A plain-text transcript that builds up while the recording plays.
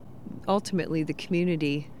ultimately the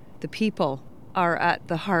community, the people, are at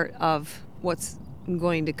the heart of what's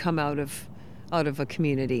going to come out of a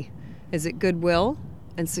community. Is it goodwill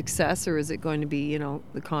and success, or is it going to be,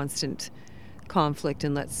 the constant conflict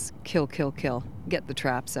and let's kill, get the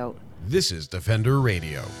traps out? This is Defender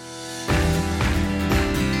Radio.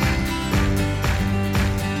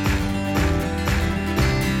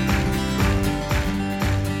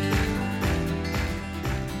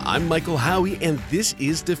 I'm Michael Howie, and this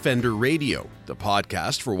is Defender Radio, the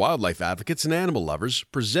podcast for wildlife advocates and animal lovers,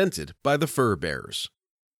 presented by the Fur Bearers.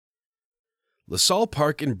 LaSalle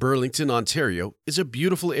Park in Burlington, Ontario is a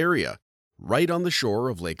beautiful area, right on the shore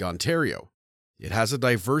of Lake Ontario. It has a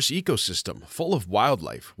diverse ecosystem full of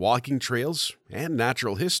wildlife, walking trails, and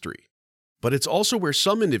natural history. But it's also where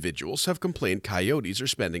some individuals have complained coyotes are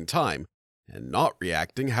spending time and not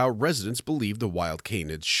reacting how residents believe the wild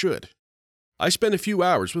canids should. I spent a few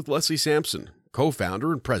hours with Leslie Sampson,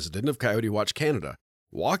 co-founder and president of Coyote Watch Canada,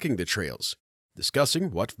 walking the trails,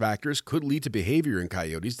 discussing what factors could lead to behavior in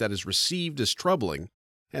coyotes that is received as troubling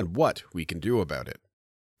and what we can do about it.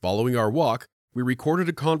 Following our walk, we recorded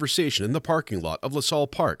a conversation in the parking lot of LaSalle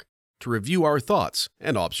Park to review our thoughts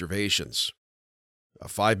and observations. A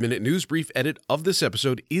 5-minute news brief edit of this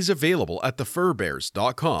episode is available at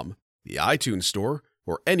thefurbears.com, the iTunes Store,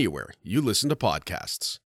 or anywhere you listen to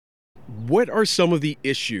podcasts. What are some of the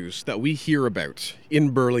issues that we hear about in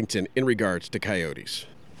Burlington in regards to coyotes?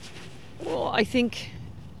 Well, I think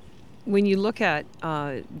when you look at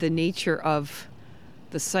the nature of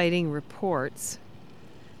the sighting reports,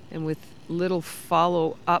 and with little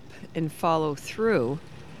follow up and follow through,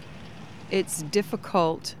 it's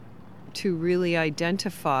difficult to really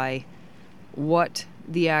identify what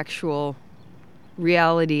the actual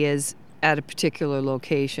reality is at a particular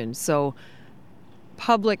location. So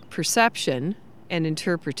public perception and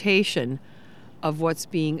interpretation of what's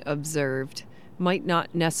being observed might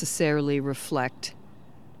not necessarily reflect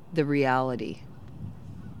the reality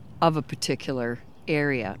of a particular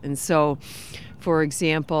area. And so, for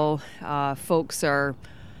example, folks are,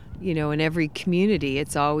 in every community,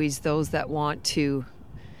 it's always those that want to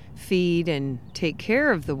feed and take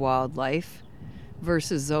care of the wildlife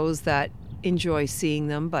versus those that enjoy seeing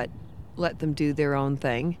them but let them do their own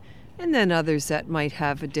thing. And then others that might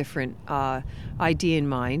have a different idea in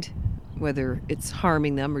mind, whether it's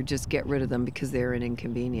harming them or just get rid of them because they're an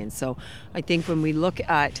inconvenience. So I think when we look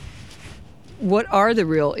at what are the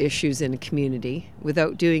real issues in a community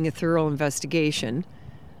without doing a thorough investigation,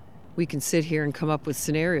 we can sit here and come up with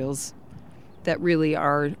scenarios that really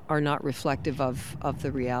are not reflective of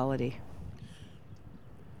the reality.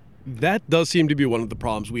 That does seem to be one of the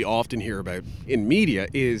problems we often hear about in media,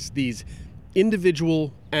 is these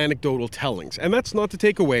individual anecdotal tellings. And that's not to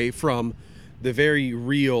take away from the very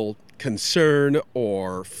real concern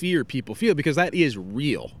or fear people feel, because that is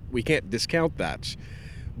real. We can't discount that.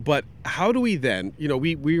 But how do we then,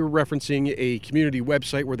 we were referencing a community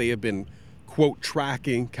website where they have been, quote,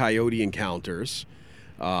 tracking coyote encounters.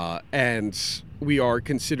 And we are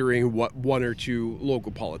considering what one or two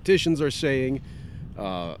local politicians are saying.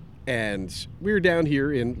 And we're down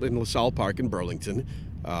here in LaSalle Park in Burlington.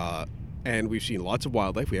 And we've seen lots of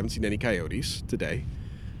wildlife. We haven't seen any coyotes today.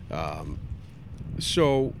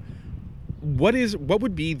 So what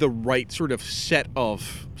would be the right sort of set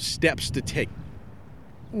of steps to take?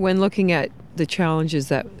 When looking at the challenges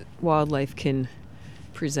that wildlife can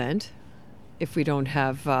present, if we don't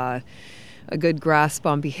have a good grasp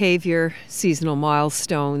on behavior, seasonal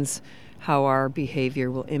milestones, how our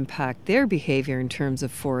behavior will impact their behavior in terms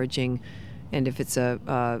of foraging, and if it's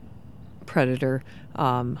a predator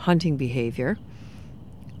hunting behavior.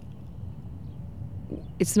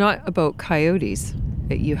 It's not about coyotes.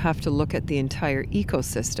 You have to look at the entire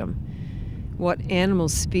ecosystem. What animal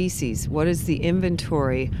species, what is the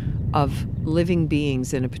inventory of living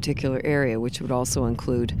beings in a particular area, which would also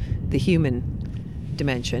include the human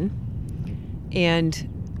dimension, and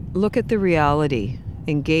look at the reality,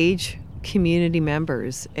 engage community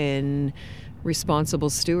members in responsible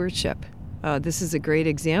stewardship. This is a great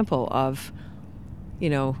example of,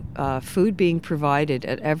 food being provided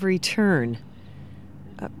at every turn.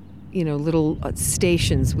 Little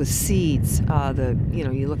stations with seeds.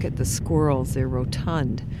 You look at the squirrels; they're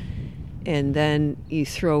rotund, and then you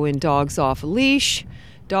throw in dogs off a leash,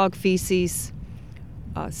 dog feces,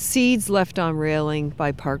 seeds left on railing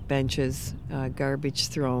by park benches, garbage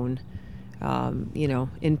thrown.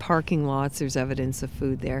 In parking lots, there's evidence of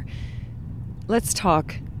food there. Let's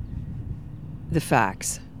talk the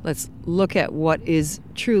facts. Let's look at what is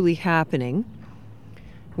truly happening.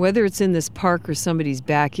 Whether it's in this park or somebody's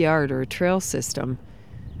backyard or a trail system,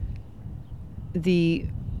 the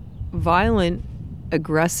violent,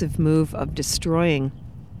 aggressive move of destroying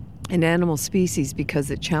an animal species because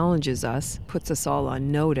it challenges us, puts us all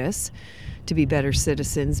on notice to be better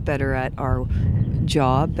citizens, better at our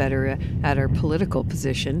job, better at our political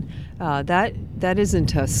position, that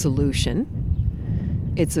isn't a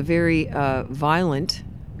solution. It's a very violent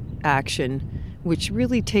action which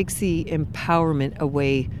really takes the empowerment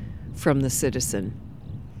away from the citizen.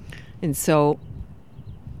 And so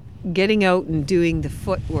getting out and doing the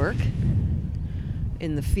footwork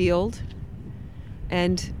in the field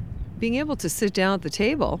and being able to sit down at the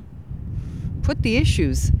table, put the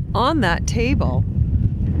issues on that table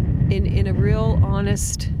in a real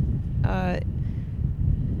honest,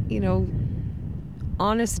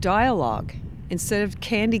 honest dialogue, instead of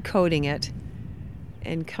candy coating it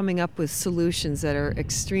and coming up with solutions that are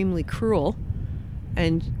extremely cruel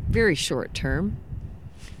and very short term.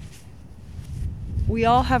 We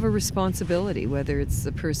all have a responsibility, whether it's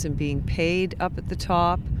the person being paid up at the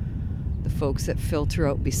top, the folks that filter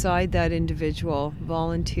out beside that individual,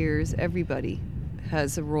 volunteers, everybody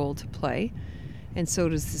has a role to play, and so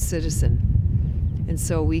does the citizen. And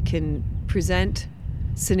so we can present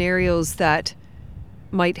scenarios that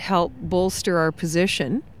might help bolster our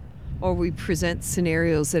position, or we present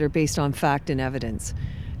scenarios that are based on fact and evidence.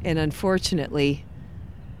 And unfortunately,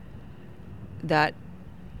 that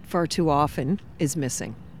far too often is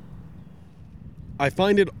missing. I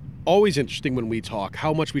find it always interesting when we talk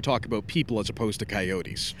how much we talk about people as opposed to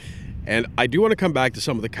coyotes. And I do want to come back to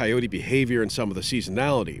some of the coyote behavior and some of the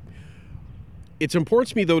seasonality. It's important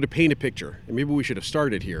to me, though, to paint a picture, and maybe we should have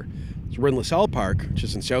started here. So we're in LaSalle Park, which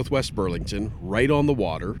is in southwest Burlington, right on the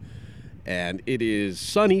water, and it is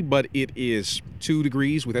sunny, but it is 2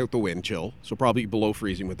 degrees without the wind chill, so probably below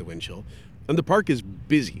freezing with the wind chill. And the park is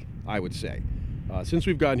busy, I would say. Since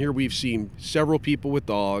we've gotten here, we've seen several people with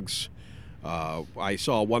dogs. I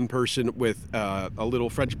saw one person with a little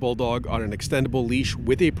French bulldog on an extendable leash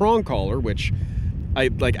with a prong collar, which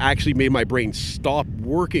actually made my brain stop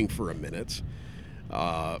working for a minute.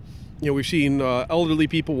 We've seen elderly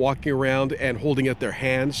people walking around and holding out their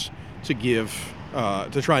hands to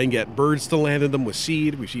try and get birds to land in them with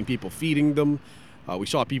seed. We've seen people feeding them. We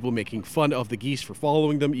saw people making fun of the geese for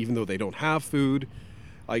following them, even though they don't have food.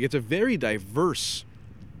 It's a very diverse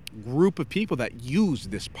group of people that use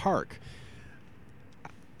this park.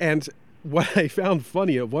 And what I found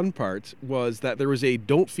funny at one part was that there was a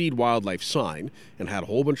 "Don't Feed Wildlife" sign, and had a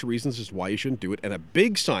whole bunch of reasons as to why you shouldn't do it, and a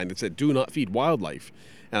big sign that said "Do not feed wildlife."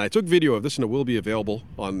 And I took video of this, and it will be available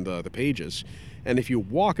on the pages. And if you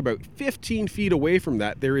walk about 15 feet away from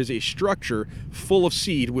that, there is a structure full of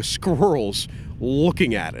seed with squirrels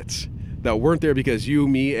looking at it that weren't there because you,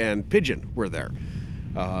 me, and Pigeon were there.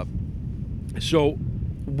 So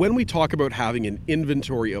when we talk about having an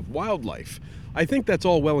inventory of wildlife, I think that's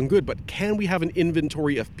all well and good, but can we have an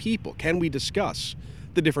inventory of people? Can we discuss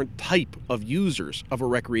the different type of users of a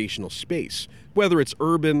recreational space, whether it's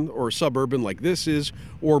urban or suburban like this is,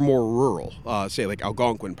 or more rural, say like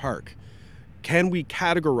Algonquin Park? Can we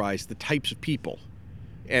categorize the types of people,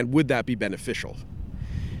 and would that be beneficial?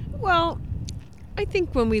 Well, I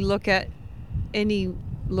think when we look at any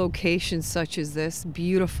location such as this,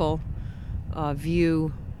 beautiful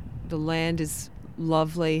view, the land is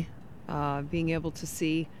lovely, being able to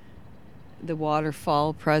see the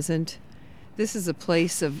waterfall present. This is a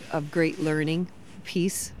place of great learning,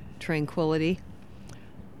 peace, tranquility,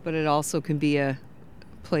 but it also can be a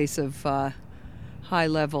place of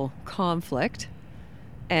high-level conflict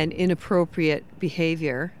and inappropriate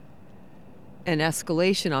behavior and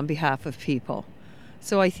escalation on behalf of people.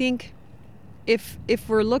 So I think if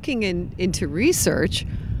we're looking into research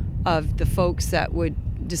of the folks that would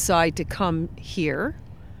decide to come here,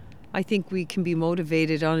 I think we can be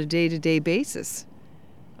motivated on a day-to-day basis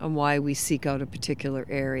on why we seek out a particular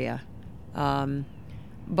area.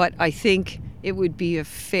 But I think it would be a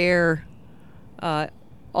fair,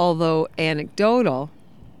 although anecdotal,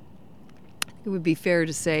 it would be fair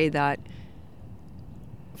to say that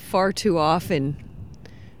far too often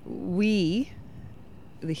we,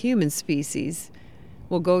 the human species,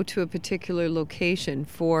 will go to a particular location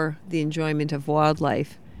for the enjoyment of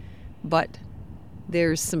wildlife, but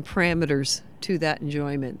there's some parameters to that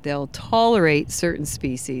enjoyment. They'll tolerate certain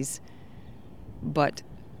species, but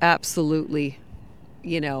absolutely,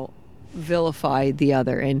 vilify the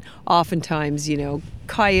other. And oftentimes,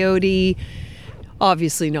 coyote,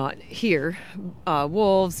 obviously not here,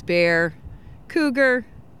 wolves, bear, cougar,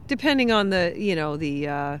 depending on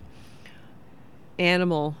the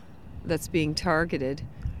animal that's being targeted.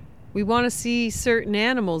 We want to see certain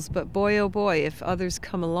animals, but boy, oh boy, if others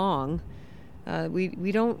come along,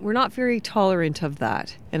 We're not very tolerant of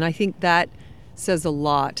that, and I think that says a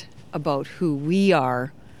lot about who we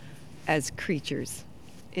are as creatures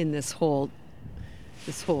in this whole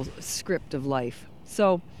script of life.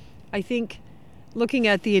 So I think looking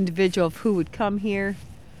at the individual of who would come here,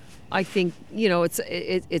 I think,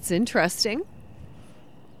 it's interesting.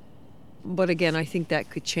 But again, I think that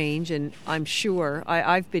could change, and I'm sure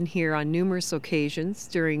I've been here on numerous occasions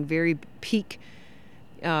during very peak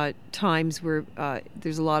times where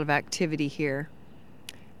there's a lot of activity here.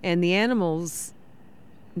 And the animals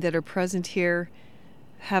that are present here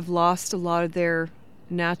have lost a lot of their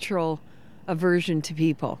natural aversion to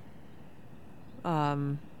people.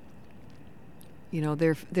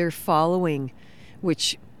 They're following,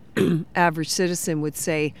 which average citizen would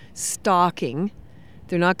say, stalking.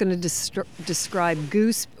 They're not going to describe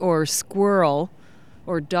goose or squirrel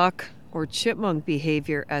or duck or chipmunk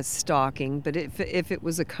behavior as stalking, but if it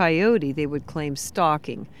was a coyote, they would claim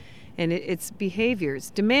stalking. And it's behavior, it's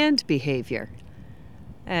demand behavior.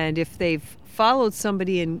 And if they've followed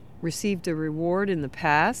somebody and received a reward in the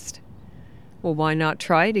past, well, why not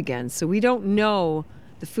try it again? So we don't know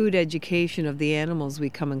the food education of the animals we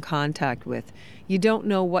come in contact with. You don't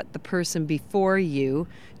know what the person before you,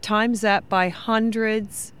 times that by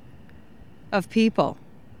hundreds of people.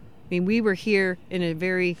 I mean, we were here in a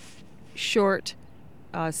very short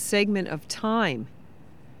segment of time,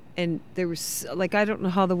 and there was, I don't know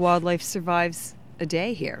how the wildlife survives a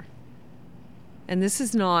day here. And this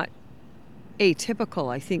is not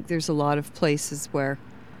atypical. I think there's a lot of places where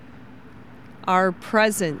our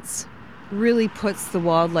presence really puts the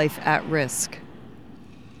wildlife at risk.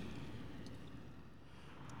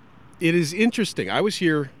 It is interesting. I was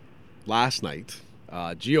here last night,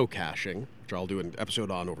 geocaching, which I'll do an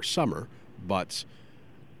episode on over summer, but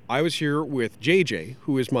I was here with JJ,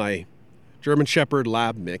 who is my German Shepherd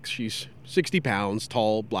Lab mix. She's 60 pounds,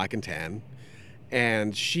 tall, black and tan,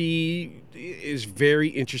 and she is very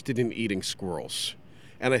interested in eating squirrels.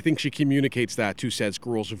 And I think she communicates that to said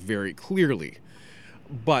squirrels very clearly.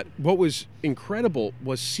 But what was incredible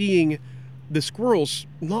was seeing the squirrels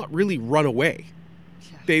not really run away.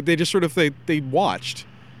 Yeah. They just sort of, they watched.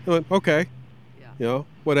 They went, okay, yeah.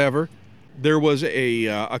 Whatever. There was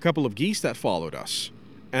a couple of geese that followed us.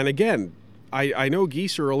 And again, I know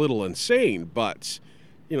geese are a little insane, but,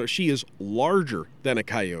 she is larger than a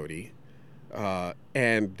coyote.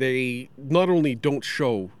 And they not only don't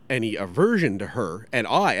show any aversion to her, and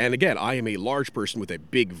again, I am a large person with a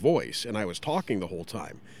big voice, and I was talking the whole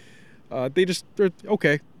time. They're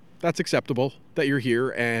okay, that's acceptable that you're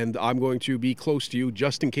here, and I'm going to be close to you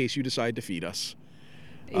just in case you decide to feed us.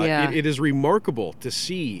 It is remarkable to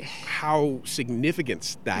see how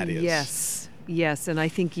significant that is. Yes, and I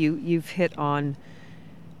think you've hit on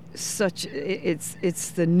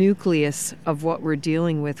it's the nucleus of what we're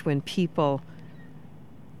dealing with when people,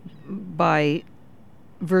 by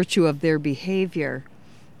virtue of their behavior,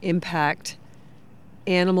 impact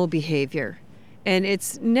animal behavior. And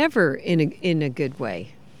it's never in a good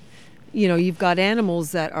way. You've got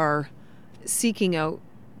animals that are seeking out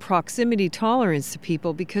proximity tolerance to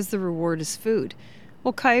people because the reward is food.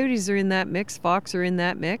 Well, coyotes are in that mix, fox are in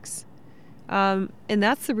that mix. And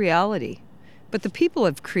that's the reality. But the people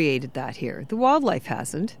have created that here. The wildlife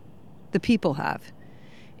hasn't. The people have.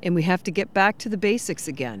 And we have to get back to the basics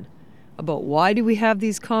again about why do we have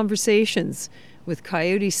these conversations with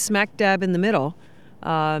coyotes smack dab in the middle.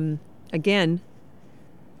 Again,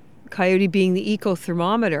 coyote being the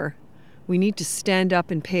ecothermometer, we need to stand up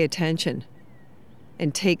and pay attention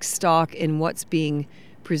and take stock in what's being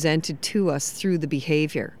presented to us through the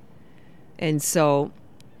behavior. And so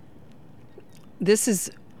this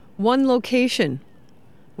is one location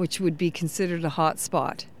which would be considered a hot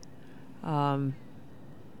spot. And,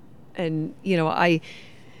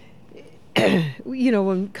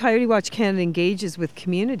 when Coyote Watch Canada engages with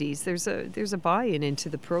communities, there's a buy-in into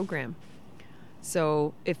the program.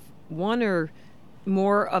 So if one or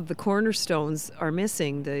more of the cornerstones are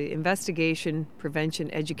missing, the investigation,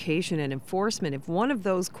 prevention, education, and enforcement, if one of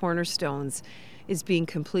those cornerstones is being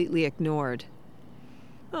completely ignored,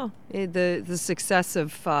 the success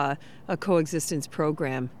of a coexistence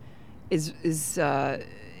program is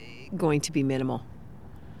going to be minimal.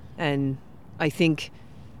 And I think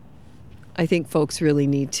folks really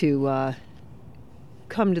need to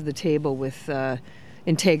come to the table with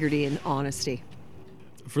integrity and honesty.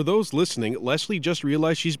 For those listening, Leslie just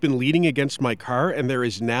realized she's been leaning against my car, and there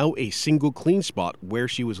is now a single clean spot where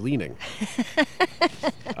she was leaning.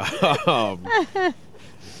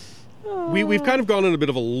 We've kind of gone on a bit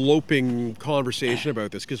of a loping conversation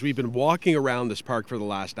about this because we've been walking around this park for the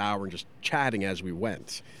last hour and just chatting as we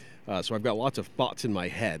went. So I've got lots of thoughts in my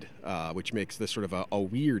head, which makes this sort of a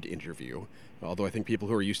weird interview, although I think people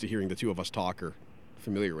who are used to hearing the two of us talk are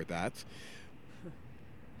familiar with that.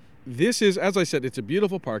 This is, as I said, it's a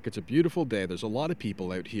beautiful park. It's a beautiful day. There's a lot of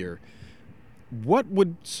people out here. What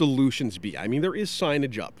would solutions be? I mean, there is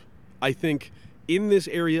signage up. I think in this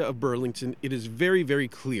area of Burlington, it is very, very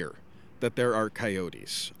clear that there are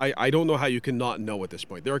coyotes. I don't know how you can not know at this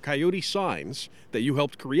point. There are coyote signs that you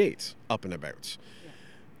helped create up and about. Yeah.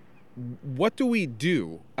 What do we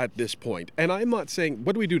do at this point? And I'm not saying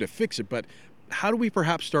what do we do to fix it, but how do we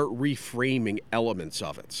perhaps start reframing elements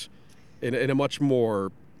of it in a much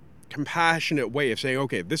more compassionate way of saying,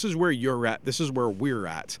 okay, this is where you're at, this is where we're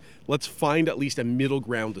at. Let's find at least a middle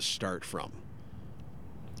ground to start from.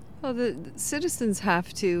 Well, the citizens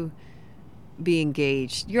have to be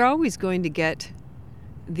engaged. You're always going to get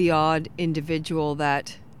the odd individual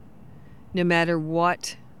that no matter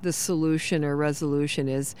what the solution or resolution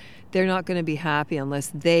is, they're not going to be happy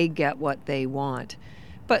unless they get what they want.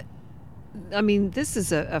 But, I mean, this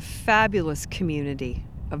is a fabulous community,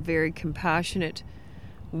 a very compassionate,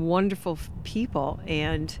 wonderful people,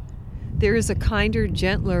 and there is a kinder,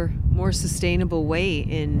 gentler, more sustainable way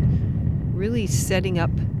in really setting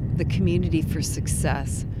up the community for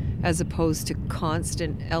success as opposed to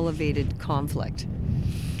constant elevated conflict.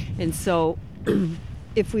 And so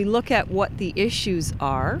if we look at what the issues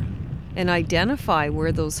are and identify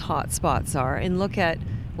where those hot spots are and look at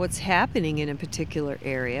what's happening in a particular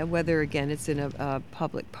area, whether again it's in a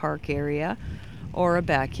public park area or a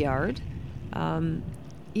backyard,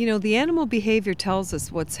 the animal behavior tells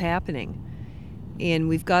us what's happening, and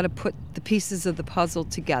we've got to put the pieces of the puzzle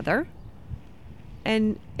together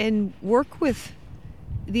and work with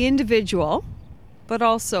the individual, but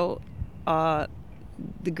also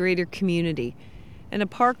the greater community. In a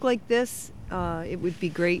park like this, it would be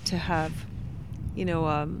great to have,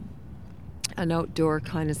 an outdoor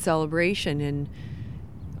kind of celebration and,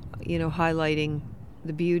 highlighting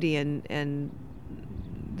the beauty and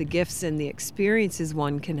the gifts and the experiences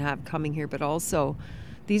one can have coming here, but also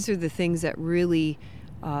these are the things that really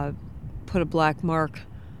put a black mark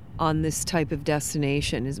on this type of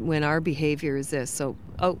destination, is when our behavior is this. So,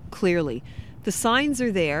 clearly, the signs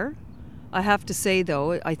are there. I have to say,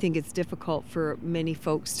 though, I think it's difficult for many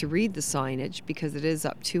folks to read the signage because it is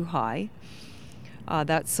up too high.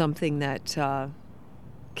 That's something that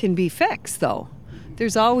can be fixed, though.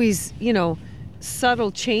 There's always,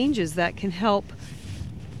 subtle changes that can help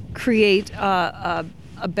create a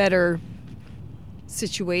better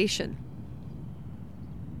situation.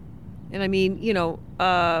 And I mean,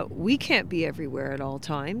 we can't be everywhere at all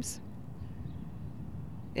times.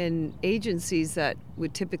 And agencies that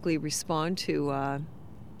would typically respond to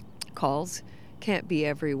calls can't be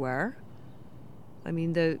everywhere. I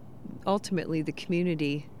mean, ultimately the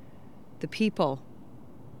community, the people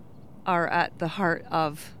are at the heart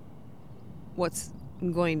of what's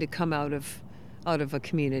going to come out of a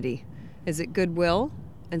community. Is it goodwill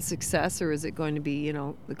and success, or is it going to be,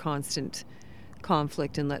 the constant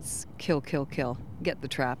conflict and let's kill, get the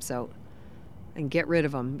traps out and get rid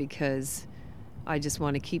of them because I just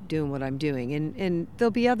want to keep doing what I'm doing. And there'll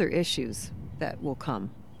be other issues that will come.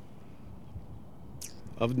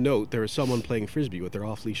 Of note, there is someone playing Frisbee with their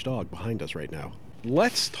off-leash dog behind us right now.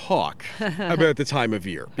 Let's talk about the time of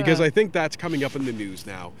year, because I think that's coming up in the news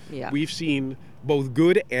now. Yeah. We've seen both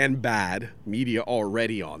good and bad media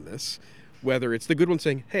already on this, whether it's the good one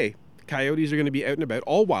saying, hey, coyotes are going to be out and about.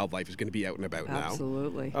 All wildlife is going to be out and about now.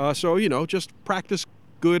 Absolutely. So, just practice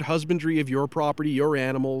good husbandry of your property, your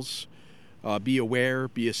animals. Be aware,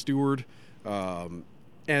 be a steward.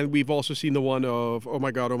 And we've also seen the one of, oh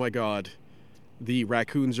my God, the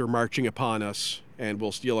raccoons are marching upon us and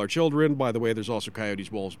will steal our children. By the way, there's also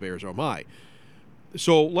coyotes, wolves, bears, oh my.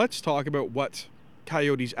 So let's talk about what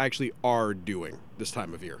coyotes actually are doing this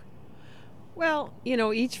time of year. Well,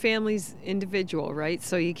 each family's individual, right?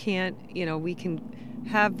 So you can't, we can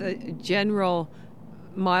have the general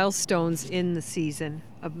milestones in the season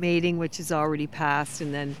of mating, which is already passed,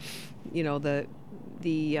 and then, the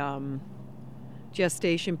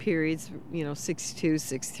gestation periods, 62,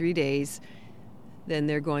 63 days. Then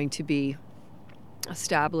they're going to be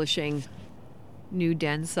establishing new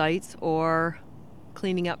den sites or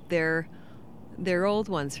cleaning up their old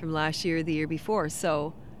ones from last year or the year before.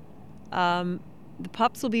 So the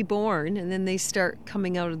pups will be born, and then they start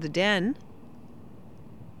coming out of the den.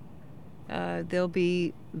 They'll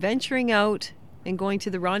be venturing out and going to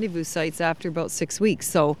the rendezvous sites after about 6 weeks.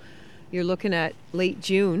 So you're looking at late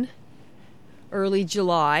June, early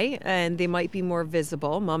July, and they might be more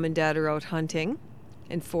visible. Mom and dad are out hunting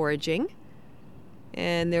and foraging,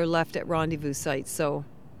 and they're left at rendezvous sites. So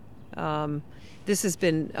This has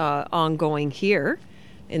been ongoing here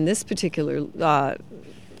in this particular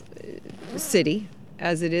city,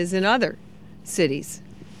 as it is in other cities.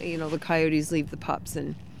 You know, the coyotes leave the pups,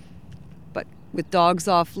 but with dogs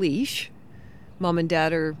off leash, mom and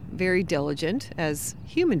dad are very diligent, as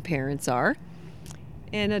human parents are,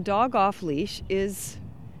 and a dog off leash is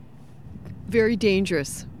very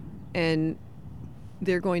dangerous, and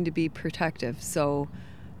they're going to be protective. So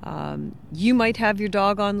you might have your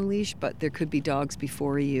dog on the leash, but there could be dogs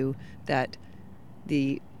before you that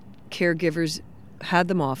the caregivers had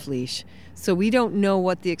them off leash. So we don't know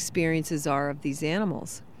what the experiences are of these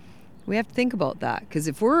animals. We have to think about that, because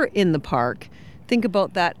if we're in the park, think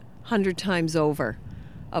about that 100 times over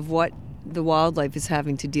of what the wildlife is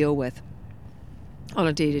having to deal with on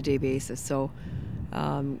a day-to-day basis. So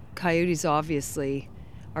coyotes obviously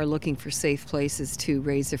are looking for safe places to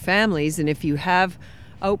raise their families, and if you have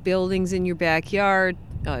outbuildings in your backyard,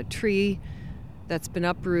 a tree that's been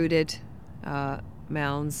uprooted,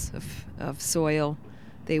 mounds of soil,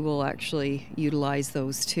 they will actually utilize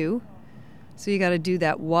those too. So you got to do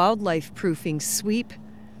that wildlife proofing sweep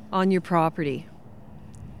on your property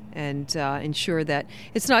and ensure that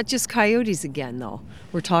it's not just coyotes again, though.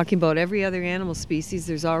 We're talking about every other animal species.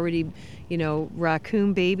 There's already,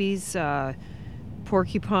 raccoon babies,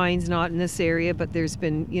 porcupines, not in this area, but there's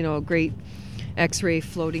been, a great x-ray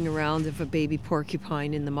floating around of a baby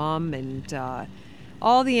porcupine in the mom, and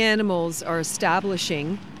all the animals are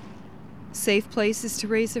establishing safe places to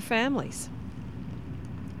raise their families.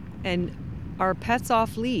 And our pets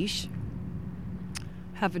off leash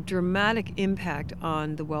have a dramatic impact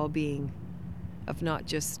on the well-being of not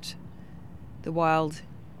just the wild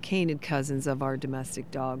canid cousins of our domestic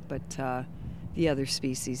dog, but the other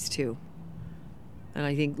species too. And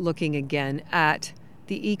I think looking again at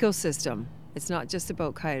the ecosystem, it's not just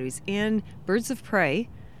about coyotes and birds of prey.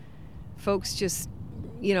 Folks just,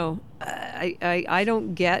 I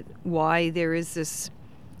don't get why there is this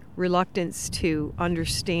reluctance to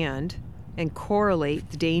understand and correlate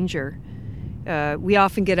the danger. We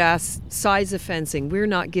often get asked size of fencing. We're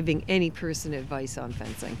not giving any person advice on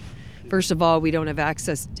fencing. First of all, we don't have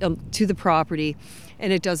access to the property,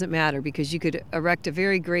 and it doesn't matter, because you could erect a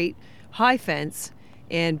very great high fence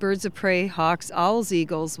and birds of prey, hawks, owls,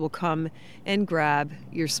 eagles will come and grab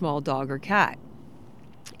your small dog or cat.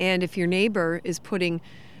 And if your neighbor is putting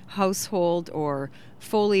household or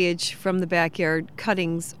foliage from the backyard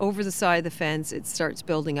cuttings over the side of the fence, it starts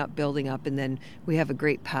building up, and then we have a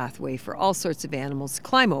great pathway for all sorts of animals to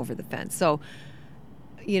climb over the fence. So,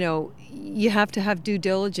 you have to have due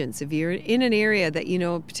diligence. If you're in an area that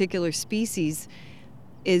a particular species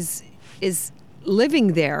is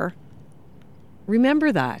living there,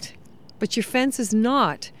 remember that. But your fence is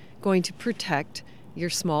not going to protect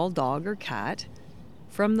your small dog or cat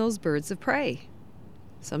from those birds of prey.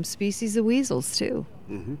 Some species of weasels too.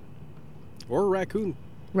 Mm-hmm. Or a raccoon.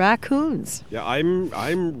 Raccoons. Yeah,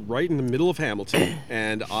 I'm right in the middle of Hamilton,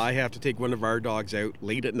 and I have to take one of our dogs out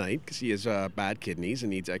late at night because he has bad kidneys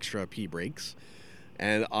and needs extra pee breaks.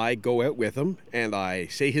 And I go out with him, and I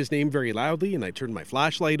say his name very loudly, and I turn my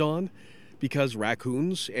flashlight on, because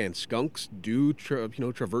raccoons and skunks do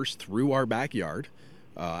traverse through our backyard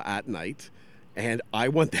at night. And I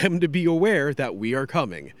want them to be aware that we are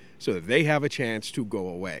coming so that they have a chance to go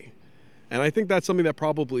away. And I think that's something that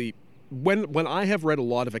probably, when I have read a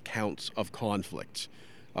lot of accounts of conflict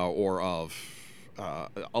or of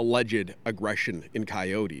alleged aggression in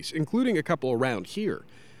coyotes, including a couple around here,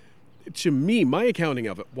 to me, my accounting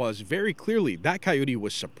of it was very clearly that coyote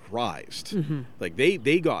was surprised. Mm-hmm. Like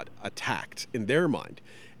they got attacked in their mind.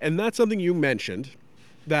 And that's something you mentioned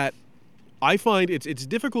that I find it's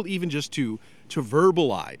difficult even just to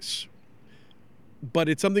verbalize, but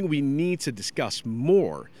it's something we need to discuss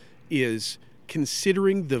more, is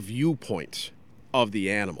considering the viewpoint of the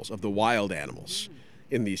animals, of the wild animals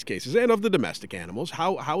in these cases, and of the domestic animals.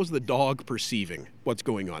 How is the dog perceiving what's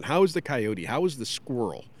going on? How is the coyote? How is the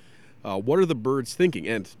squirrel? What are the birds thinking?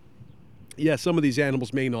 And yeah, some of these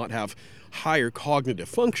animals may not have higher cognitive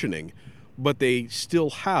functioning, but they still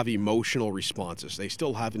have emotional responses. They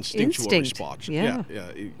still have instinctual responses. Yeah.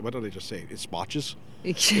 What did I just say? Spotches?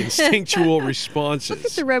 Instinctual responses. Look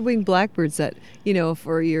at the red-winged blackbirds that,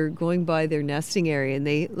 for you're going by their nesting area, and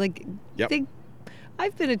they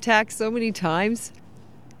I've been attacked so many times.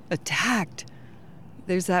 Attacked.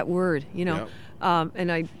 There's that word,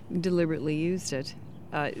 and I deliberately used it.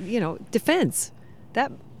 Defense.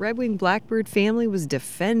 That red-winged blackbird family was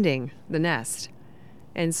defending the nest.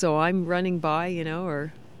 And so I'm running by,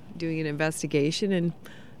 or doing an investigation, and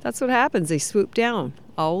that's what happens. They swoop down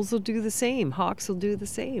Owls will do the same. Hawks will do the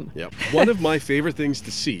same. Yep. One of my favorite things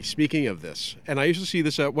to see, speaking of this, and I used to see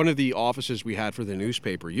this at one of the offices we had for the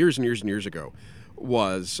newspaper years and years and years ago,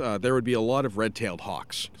 was there would be a lot of red-tailed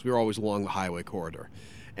hawks because we were always along the highway corridor.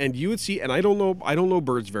 And you would see, and I don't know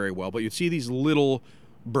birds very well, but you'd see these little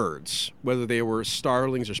birds, whether they were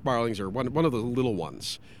starlings or sparlings or one of the little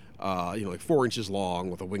ones, like 4 inches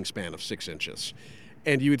long with a wingspan of 6 inches.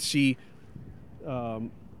 And you would see,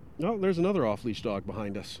 there's another off-leash dog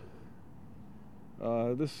behind us.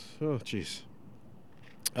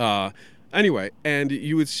 Anyway, and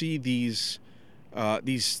you would see these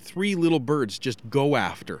 3 little birds just go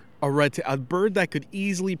after a bird that could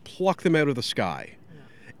easily pluck them out of the sky. Yeah.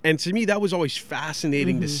 And to me, that was always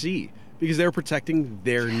fascinating to see because they were protecting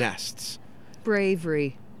their nests.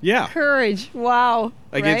 Bravery. Yeah. Courage. Wow.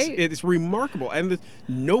 Like right? it's remarkable. And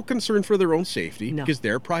no concern for their own safety because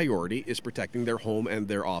their priority is protecting their home and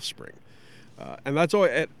their offspring. And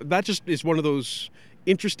that just is one of those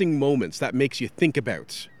interesting moments that makes you think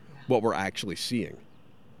about what we're actually seeing.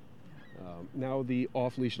 Now the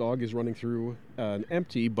off-leash dog is running through an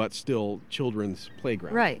empty but still children's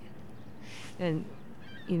playground. Right. And,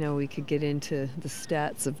 we could get into the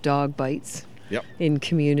stats of dog bites. Yep. In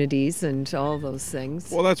communities and all those things.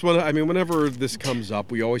 Well, that's whenever this comes up,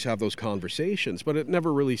 we always have those conversations, but it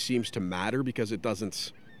never really seems to matter because it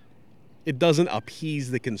doesn't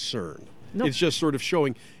appease the concern. Nope. It's just sort of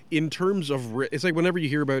showing in terms of, it's like whenever you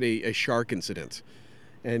hear about a shark incident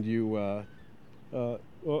and you, now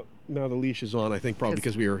the leash is on, I think probably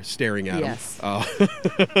because we were staring at him.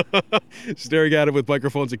 Staring at him with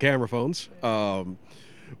microphones and camera phones.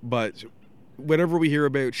 But whenever we hear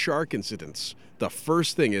about shark incidents, the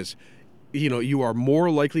first thing is, you are more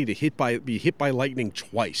likely to be hit by lightning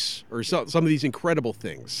twice, or some of these incredible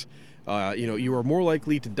things. You are more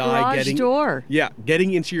likely to die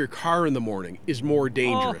getting into your car in the morning is more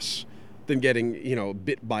dangerous than getting,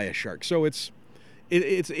 bit by a shark. So it's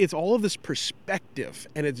all of this perspective,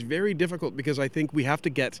 and it's very difficult because I think we have to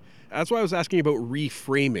that's why I was asking about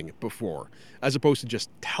reframing before, as opposed to just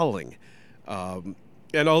telling.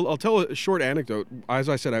 And I'll tell a short anecdote. As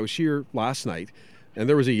I said, I was here last night, and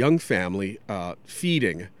there was a young family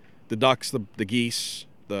feeding the ducks, the geese,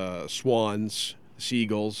 the swans, the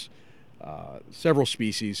seagulls, several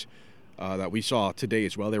species that we saw today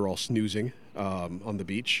as well. They were all snoozing on the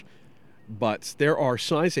beach. But there are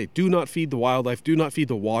signs that say, do not feed the wildlife, do not feed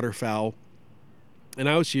the waterfowl. And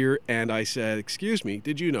I was here, and I said, excuse me,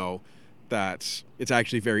 did you know that it's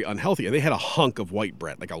actually very unhealthy? And they had a hunk of white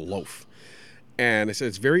bread, like a loaf. And I said,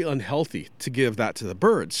 it's very unhealthy to give that to the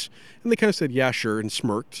birds. And they kind of said, yeah, sure, and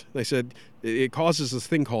smirked. And I said, it causes this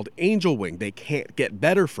thing called angel wing they can't get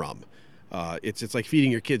better from. It's like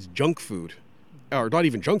feeding your kids junk food, or not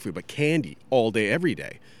even junk food, but candy all day, every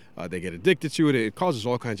day. They get addicted to it. It causes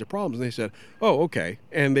all kinds of problems. And they said, oh, okay.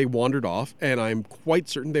 And they wandered off, and I'm quite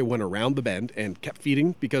certain they went around the bend and kept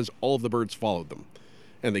feeding because all of the birds followed them.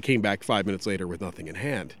 And they came back 5 minutes later with nothing in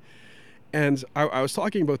hand. And I was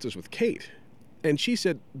talking about this with Kate. And she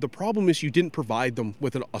said, the problem is you didn't provide them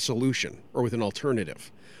with a solution or with an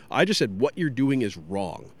alternative. I just said, what you're doing is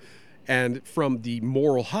wrong. And from the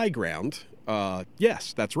moral high ground,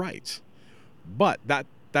 yes, that's right. But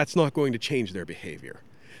that's not going to change their behavior.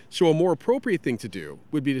 So a more appropriate thing to do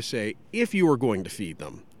would be to say, if you are going to feed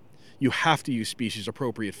them, you have to use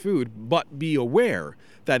species-appropriate food, but be aware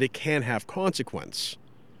that it can have consequence.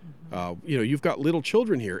 You've got little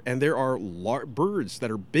children here, and there are birds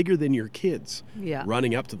that are bigger than your kids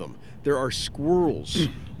running up to them. There are squirrels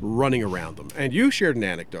running around them. And you shared an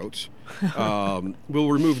anecdote. We'll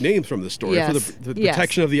remove names from the story for the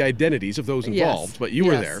protection of the identities of those involved, but you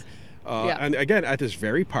were there. And again, at this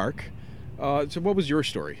very park. So what was your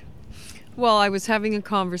story? Well, I was having a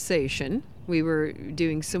conversation. We were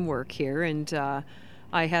doing some work here, and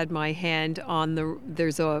I had my hand on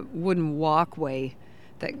there's a wooden walkway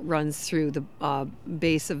that runs through the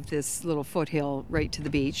base of this little foothill right to the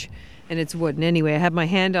beach, and it's wooden. Anyway, I had my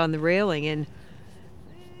hand on the railing, and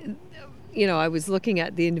I was looking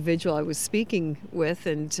at the individual I was speaking with,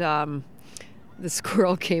 and the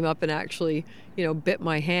squirrel came up and actually, bit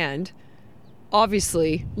my hand.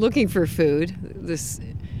 Obviously, looking for food. This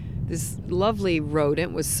lovely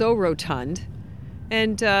rodent was so rotund,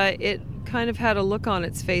 and it kind of had a look on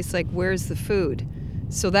its face like, "Where's the food?"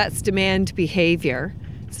 So that's demand behavior.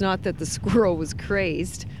 It's not that the squirrel was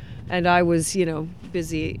crazed, and I was,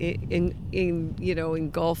 busy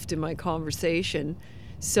engulfed in my conversation.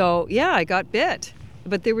 So yeah, I got bit,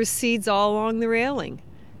 but there were seeds all along the railing,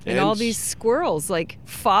 and all these squirrels like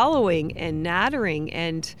following and nattering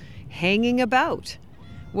and hanging about.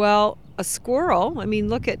 Well, a squirrel, I mean,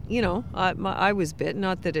 look at, I was bit,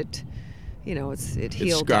 not that it, it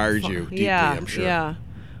healed. It scarred you deeply, yeah, I'm sure. Yeah.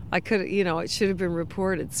 I could, it should have been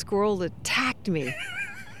reported. Squirrel attacked me.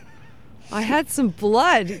 I had some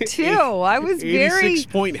blood, too. I was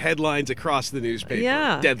 86-point headlines across the newspaper.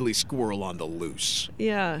 Yeah. Deadly squirrel on the loose.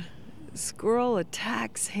 Yeah. Squirrel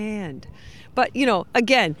attacks hand. But,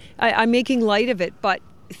 again, I'm making light of it, but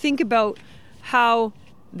think about how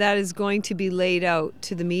that is going to be laid out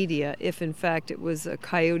to the media if, in fact, it was a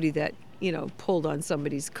coyote that, pulled on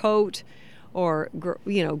somebody's coat or,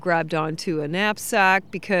 grabbed onto a knapsack,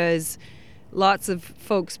 because lots of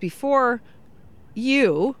folks before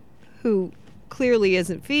you, who clearly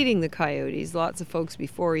isn't feeding the coyotes, lots of folks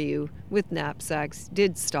before you with knapsacks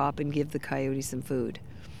did stop and give the coyote some food.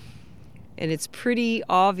 And it's pretty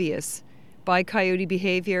obvious by coyote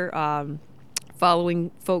behavior,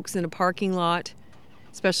 following folks in a parking lot,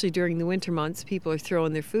 especially during the winter months. People are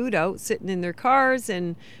throwing their food out, sitting in their cars,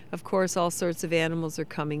 and of course all sorts of animals are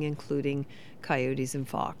coming, including coyotes and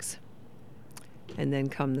fox. And then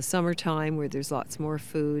come the summertime where there's lots more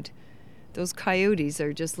food, those coyotes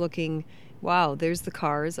are just looking, wow, there's the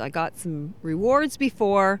cars. I got some rewards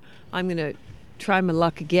before. I'm going to try my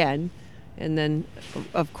luck again. And then,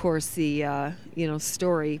 of course, the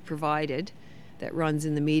story provided that runs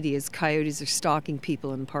in the media is coyotes are stalking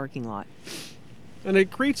people in the parking lot. And it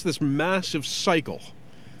creates this massive cycle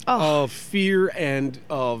of fear and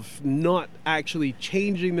of not actually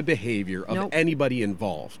changing the behavior of anybody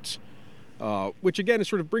involved. Which, again, it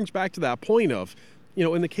sort of brings back to that point of,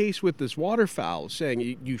 in the case with this waterfowl,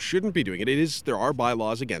 saying you shouldn't be doing it. There are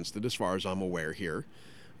bylaws against it, as far as I'm aware here,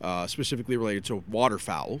 specifically related to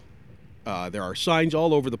waterfowl. There are signs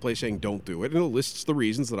all over the place saying don't do it, and it lists the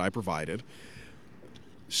reasons that I provided.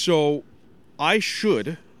 So I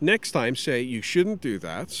should next time say you shouldn't do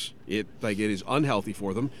that. It is unhealthy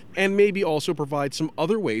for them, and maybe also provide some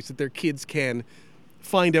other ways that their kids can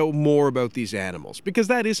find out more about these animals, because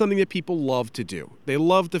that is something that people love to do. They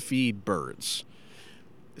love to feed birds.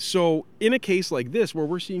 So in a case like this, where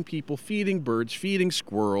we're seeing people feeding birds, feeding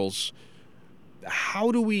squirrels,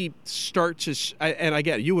 how do we start to, and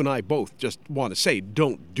again, you and I both just want to say,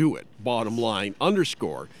 don't do it, bottom line,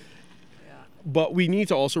 _. But we need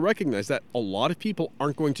to also recognize that a lot of people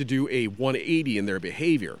aren't going to do a 180 in their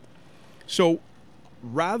behavior. So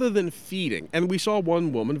rather than feeding, and we saw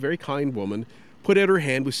one woman, a very kind woman, put out her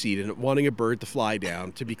hand with seed in it, wanting a bird to fly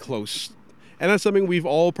down, to be close. And that's something we've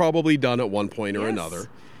all probably done at one point or another.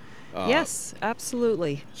 Yes,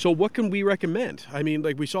 absolutely. So what can we recommend? I mean,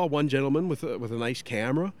 we saw one gentleman with a nice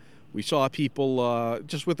camera. We saw people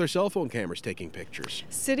just with their cell phone cameras taking pictures.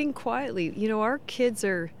 Sitting quietly. Our kids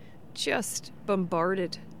are just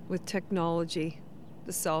bombarded with technology,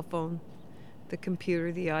 the cell phone, the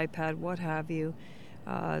computer, the iPad, what have you.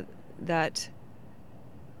 That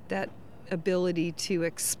ability to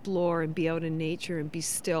explore and be out in nature and be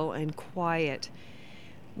still and quiet.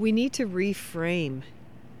 We need to reframe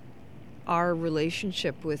our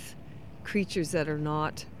relationship with creatures that are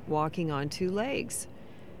not walking on two legs.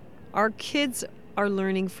 Our kids are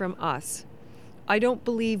learning from us. I don't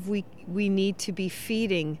believe we need to be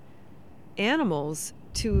feeding animals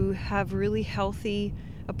to have really healthy,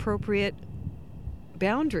 appropriate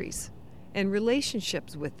boundaries and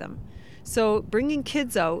relationships with them. So bringing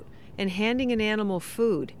kids out and handing an animal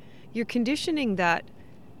food, you're conditioning that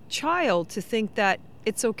child to think that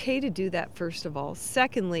it's okay to do that, first of all.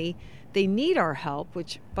 Secondly, they need our help,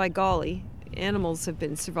 which, by golly, animals have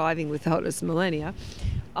been surviving without us millennia.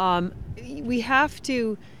 We have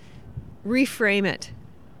to reframe it,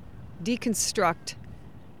 deconstruct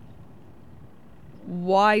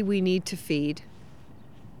why we need to feed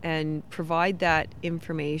and provide that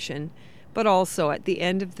information. But also, at the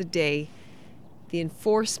end of the day, the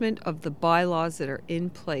enforcement of the bylaws that are in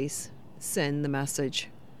place send the message.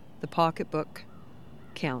 The pocketbook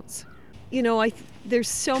counts. There's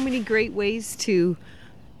so many great ways to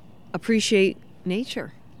appreciate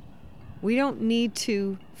nature. We don't need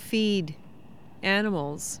to feed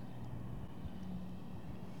animals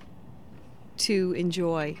to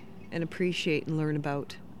enjoy and appreciate and learn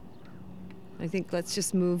about. I think let's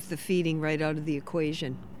just move the feeding right out of the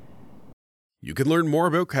equation. You can learn more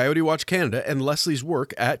about Coyote Watch Canada and Leslie's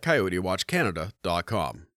work at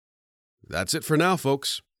coyotewatchcanada.com. That's it for now,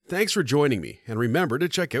 folks. Thanks for joining me, and remember to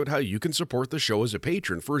check out how you can support the show as a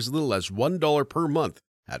patron for as little as $1 per month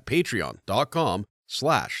at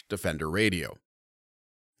patreon.com/DefenderRadio.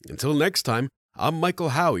 Until next time, I'm Michael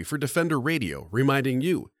Howie for Defender Radio, reminding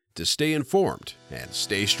you to stay informed and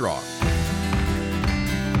stay strong.